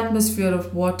the atmosphere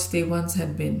of what they once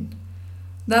had been.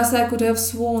 Thus I could have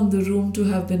sworn the room to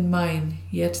have been mine,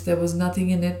 yet there was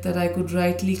nothing in it that I could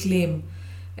rightly claim.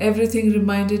 Everything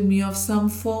reminded me of some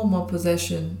former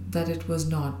possession that it was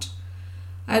not.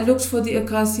 I looked for the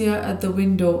acacia at the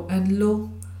window, and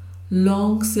lo!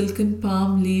 Long silken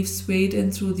palm leaves swayed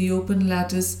in through the open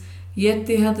lattice, yet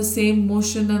they had the same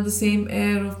motion and the same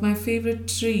air of my favorite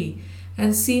tree,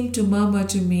 and seemed to murmur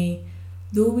to me,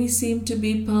 "Though we seem to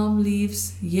be palm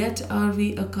leaves, yet are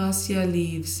we acacia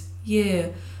leaves,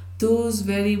 yea, those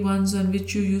very ones on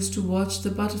which you used to watch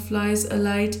the butterflies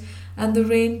alight and the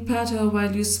rain patter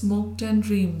while you smoked and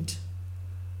dreamed."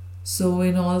 So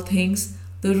in all things,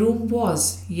 the room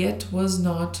was, yet was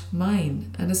not, mine,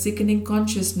 and a sickening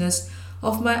consciousness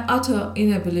of my utter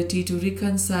inability to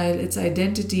reconcile its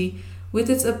identity with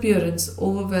its appearance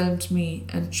overwhelmed me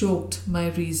and choked my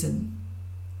reason.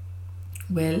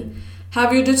 "Well,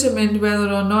 have you determined whether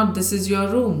or not this is your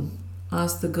room?"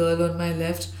 asked the girl on my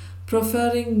left,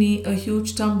 proffering me a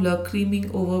huge tumbler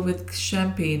creaming over with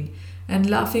champagne, and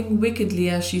laughing wickedly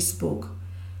as she spoke.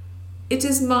 "It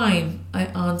is mine," I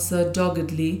answered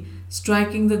doggedly,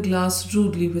 striking the glass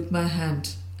rudely with my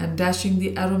hand, and dashing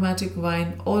the aromatic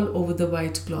wine all over the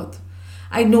white cloth.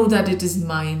 "I know that it is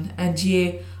mine, and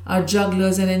ye are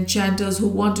jugglers and enchanters who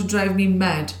want to drive me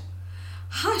mad."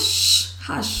 "Hush,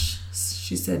 hush,"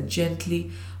 she said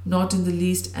gently, not in the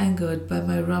least angered by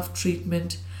my rough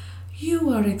treatment. "You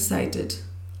are excited.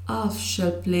 Alf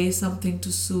shall play something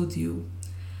to soothe you."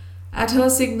 At her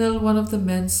signal, one of the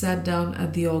men sat down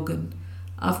at the organ.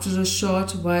 After a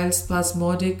short, while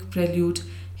spasmodic prelude,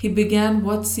 he began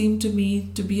what seemed to me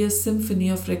to be a symphony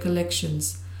of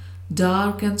recollections,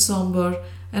 dark and sombre,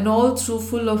 and all through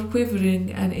full of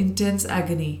quivering and intense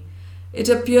agony. It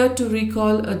appeared to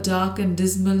recall a dark and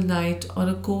dismal night on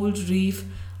a cold reef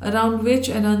around which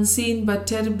an unseen but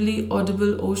terribly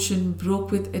audible ocean broke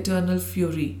with eternal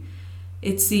fury.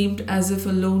 It seemed as if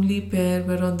a lonely pair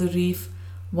were on the reef,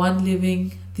 one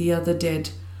living, the other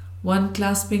dead, one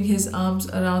clasping his arms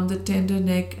around the tender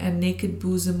neck and naked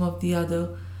bosom of the other,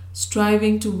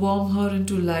 striving to warm her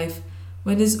into life,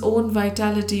 when his own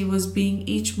vitality was being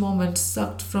each moment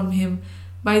sucked from him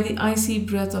by the icy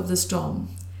breath of the storm.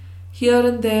 Here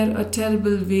and there a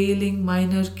terrible wailing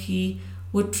minor key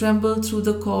would tremble through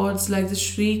the chords like the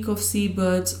shriek of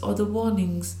seabirds or the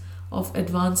warnings of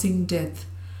advancing death.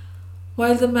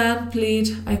 While the man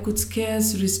played, I could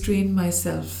scarce restrain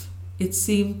myself. It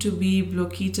seemed to be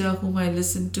Bloquita whom I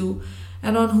listened to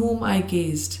and on whom I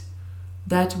gazed.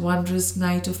 That wondrous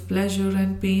night of pleasure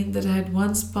and pain that I had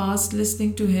once passed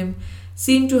listening to him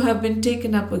seemed to have been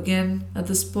taken up again at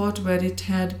the spot where it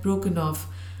had broken off,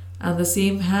 and the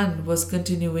same hand was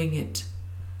continuing it.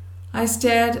 I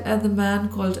stared at the man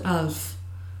called Alf.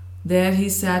 There he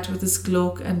sat with his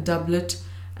cloak and doublet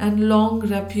and long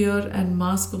rapier and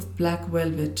mask of black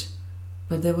velvet.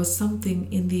 But there was something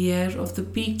in the air of the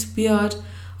peaked beard,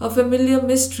 a familiar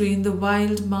mystery in the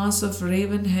wild mass of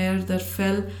raven hair that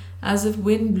fell as if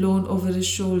wind blown over his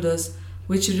shoulders,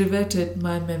 which riveted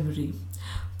my memory.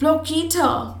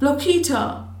 "Bloquita!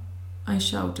 Bloquita!" I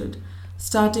shouted,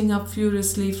 starting up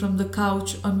furiously from the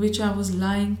couch on which I was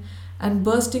lying and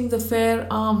bursting the fair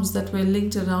arms that were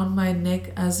linked around my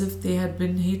neck as if they had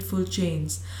been hateful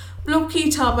chains.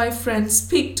 "Bloquita, my friend,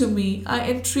 speak to me, I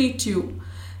entreat you.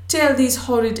 Tell these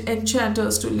horrid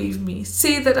enchanters to leave me.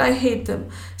 Say that I hate them.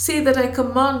 Say that I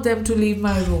command them to leave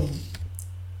my room."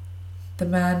 The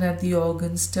man at the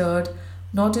organ stirred,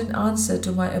 not in answer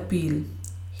to my appeal.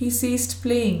 He ceased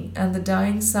playing, and the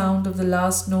dying sound of the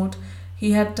last note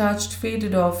he had touched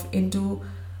faded off into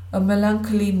a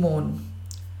melancholy moan.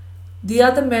 The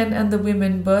other men and the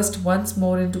women burst once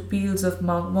more into peals of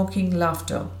mocking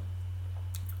laughter.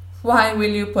 "Why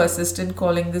will you persist in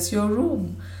calling this your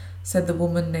room?" said the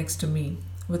woman next to me,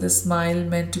 with a smile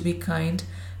meant to be kind,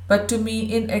 but to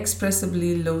me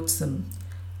inexpressibly loathsome.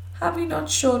 "Have we not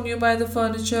shown you by the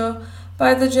furniture,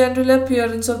 by the general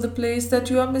appearance of the place, that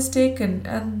you are mistaken,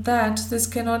 and that this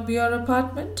cannot be your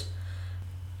apartment?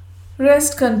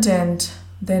 Rest content,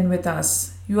 then, with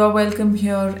us. You are welcome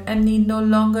here, and need no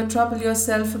longer trouble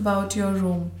yourself about your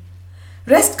room."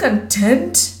 "Rest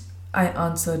content?" I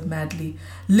answered madly.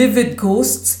 "Live with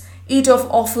ghosts, eat of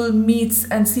awful meats,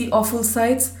 and see awful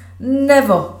sights?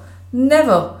 Never,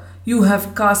 never! You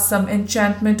have cast some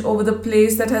enchantment over the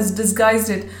place that has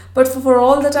disguised it, but for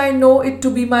all that I know it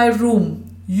to be my room,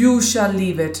 you shall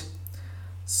leave it."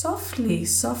 "Softly,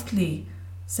 softly,"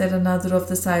 said another of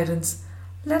the sirens.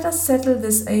 "Let us settle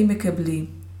this amicably.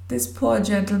 This poor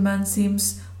gentleman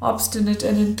seems obstinate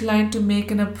and inclined to make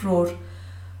an uproar.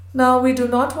 Now we do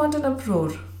not want an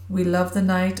uproar. We love the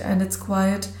night and its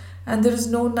quiet, and there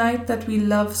is no night that we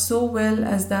love so well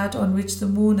as that on which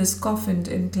the moon is coffined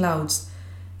in clouds.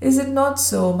 Is it not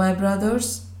so, my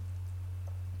brothers?"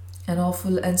 An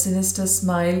awful and sinister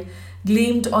smile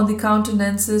gleamed on the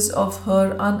countenances of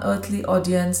her unearthly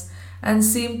audience and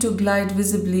seemed to glide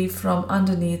visibly from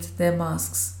underneath their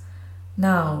masks.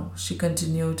 "Now," she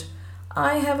continued,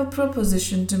 "I have a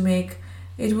proposition to make.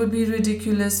 It would be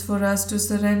ridiculous for us to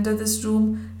surrender this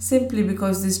room simply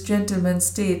because this gentleman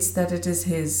states that it is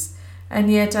his,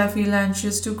 and yet I feel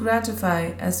anxious to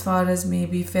gratify, as far as may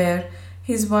be fair,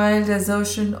 his wild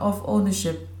assertion of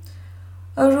ownership.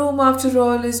 A room, after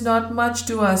all, is not much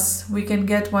to us. We can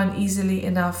get one easily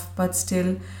enough, but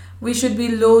still, we should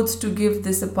be loath to give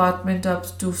this apartment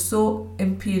up to so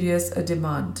imperious a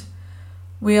demand.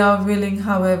 We are willing,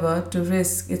 however, to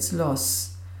risk its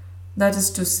loss. That is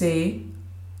to say,"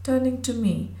 turning to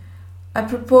me, "I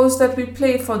propose that we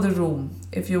play for the room.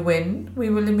 If you win, we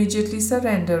will immediately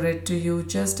surrender it to you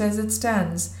just as it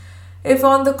stands. If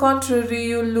on the contrary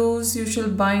you lose, you shall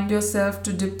bind yourself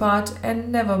to depart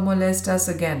and never molest us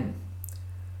again."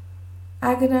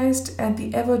 Agonized at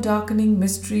the ever-darkening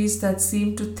mysteries that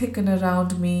seemed to thicken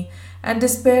around me, and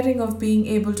despairing of being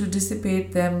able to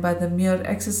dissipate them by the mere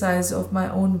exercise of my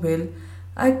own will,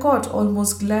 I caught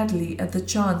almost gladly at the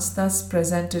chance thus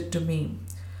presented to me.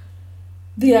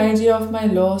 The idea of my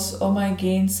loss or my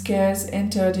gain scarce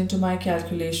entered into my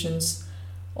calculations.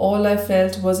 All I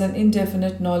felt was an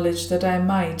indefinite knowledge that I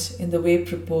might, in the way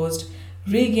proposed,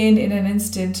 regain in an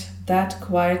instant that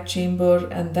quiet chamber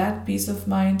and that peace of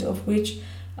mind of which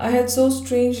I had so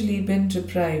strangely been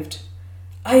deprived.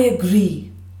 "I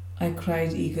agree," I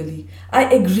cried eagerly. "I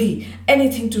agree.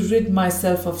 Anything to rid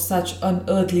myself of such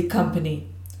unearthly company."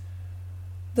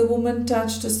 The woman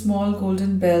touched a small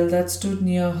golden bell that stood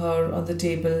near her on the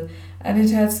table, and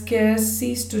it had scarce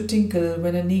ceased to tinkle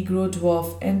when a negro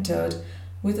dwarf entered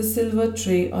with a silver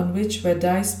tray on which were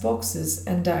dice boxes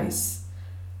and dice.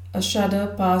 A shudder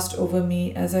passed over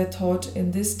me as I thought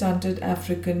in this stunted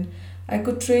African I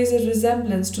could trace a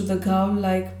resemblance to the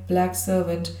ghoul-like black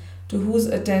servant to whose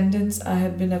attendance I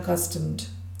had been accustomed.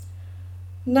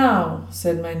 "Now,"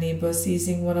 said my neighbor,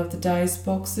 seizing one of the dice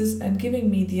boxes and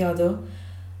giving me the other,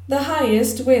 "the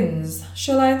highest wins.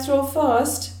 Shall I throw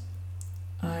first?"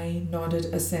 I nodded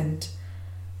assent.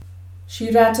 She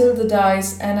rattled the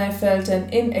dice, and I felt an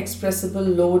inexpressible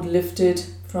load lifted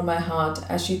from my heart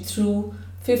as she threw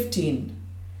 15.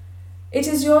 "It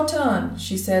is your turn,"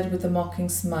 she said with a mocking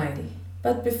smile.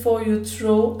 "But before you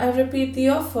throw, I repeat the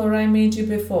offer I made you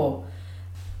before.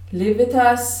 Live with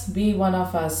us, be one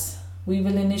of us. We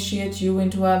will initiate you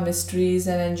into our mysteries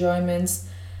and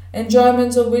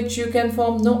enjoyments of which you can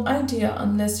form no idea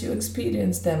unless you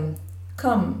experience them.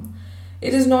 Come,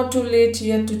 it is not too late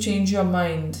yet to change your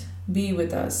mind. Be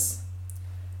with us."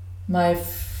 My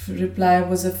reply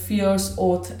was a fierce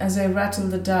oath as I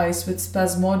rattled the dice with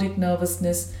spasmodic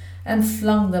nervousness and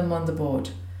flung them on the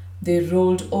board. They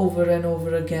rolled over and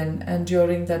over again, and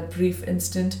during that brief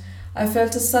instant I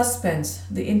felt a suspense,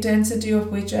 the intensity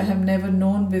of which I have never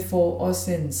known before or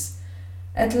since.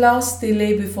 At last they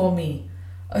lay before me.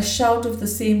 A shout of the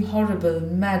same horrible,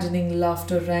 maddening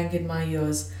laughter rang in my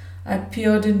ears. I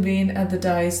peered in vain at the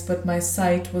dice, but my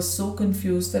sight was so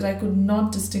confused that I could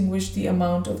not distinguish the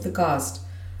amount of the cast.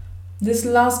 This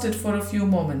lasted for a few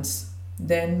moments.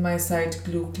 Then my sight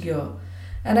grew clear,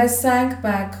 and I sank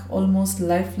back almost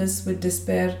lifeless with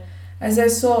despair as I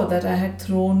saw that I had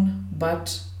thrown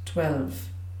but 12.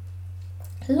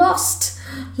 Lost!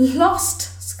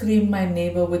 Lost! Screamed my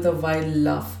neighbor with a wild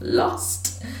laugh.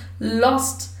 Lost!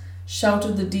 Lost!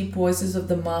 Shouted the deep voices of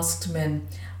the masked men.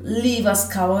 Leave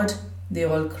us, coward! They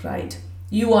all cried.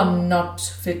 You are not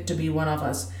fit to be one of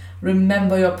us.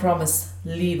 Remember your promise.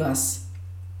 Leave us.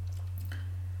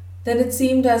 Then it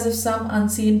seemed as if some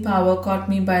unseen power caught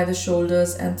me by the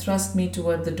shoulders and thrust me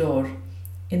toward the door.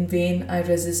 In vain I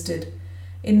resisted.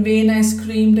 In vain I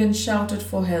screamed and shouted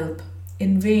for help.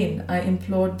 In vain I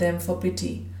implored them for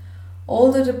pity.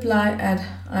 All the reply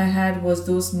I had was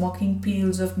those mocking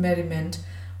peals of merriment,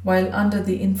 while under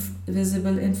the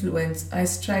invisible influence I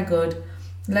staggered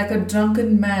like a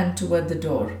drunken man toward the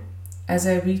door. As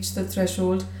I reached the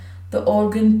threshold, the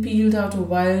organ pealed out a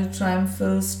wild,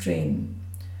 triumphal strain.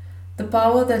 The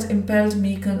power that impelled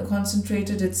me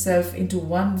concentrated itself into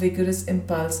one vigorous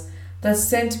impulse that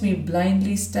sent me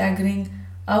blindly staggering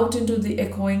out into the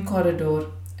echoing corridor,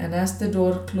 and as the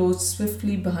door closed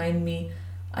swiftly behind me,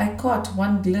 I caught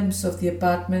one glimpse of the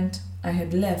apartment I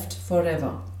had left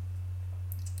forever.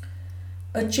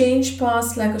 A change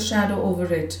passed like a shadow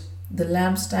over it. The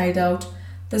lamps died out,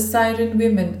 the siren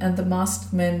women and the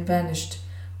masked men vanished.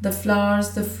 The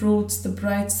flowers, the fruits, the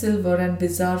bright silver and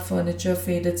bizarre furniture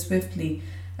faded swiftly,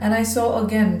 and I saw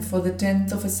again, for the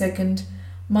 10th of a second,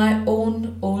 my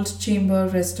own old chamber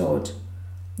restored.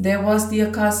 There was the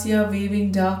acacia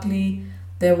waving darkly,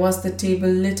 there was the table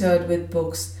littered with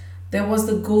books, there was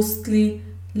the ghostly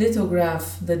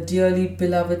lithograph, the dearly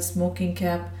beloved smoking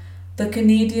cap, the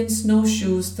Canadian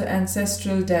snowshoes, the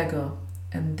ancestral dagger,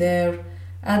 and there,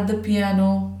 at the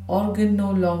piano, organ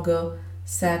no longer,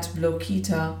 sat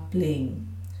Blokita playing.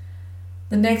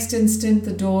 The next instant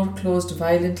the door closed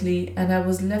violently and I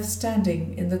was left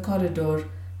standing in the corridor,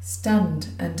 stunned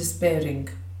and despairing.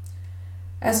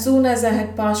 As soon as I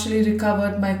had partially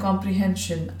recovered my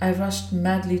comprehension, I rushed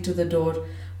madly to the door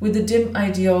with the dim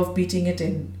idea of beating it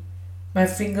in. My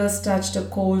fingers touched a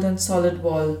cold and solid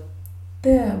wall.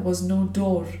 There was no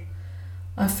door.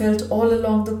 I felt all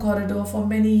along the corridor for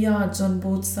many yards on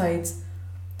both sides.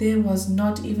 There was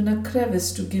not even a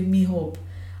crevice to give me hope.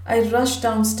 I rushed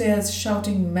downstairs,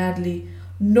 shouting madly.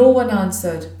 No one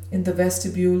answered. In the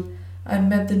vestibule, I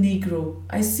met the Negro.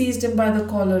 I seized him by the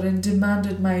collar and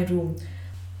demanded my room.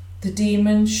 The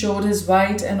demon showed his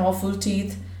white and awful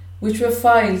teeth, which were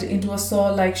filed into a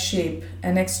saw-like shape,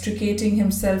 and extricating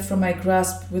himself from my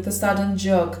grasp with a sudden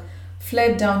jerk,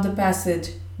 fled down the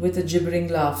passage with a gibbering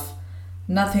laugh.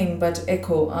 Nothing but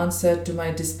echo answered to my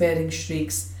despairing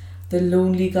shrieks. The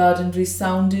lonely garden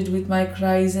resounded with my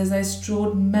cries as I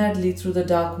strode madly through the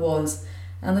dark walls,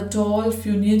 and the tall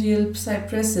funereal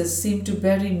cypresses seemed to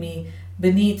bury me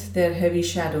beneath their heavy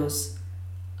shadows.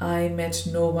 I met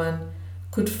no one,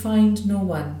 could find no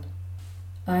one.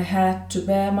 I had to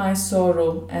bear my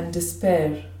sorrow and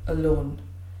despair alone.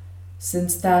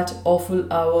 Since that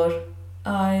awful hour,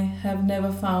 I have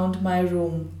never found my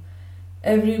room.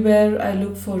 Everywhere I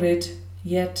look for it,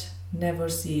 yet never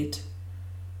see it.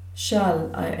 Shall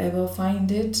I ever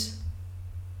find it?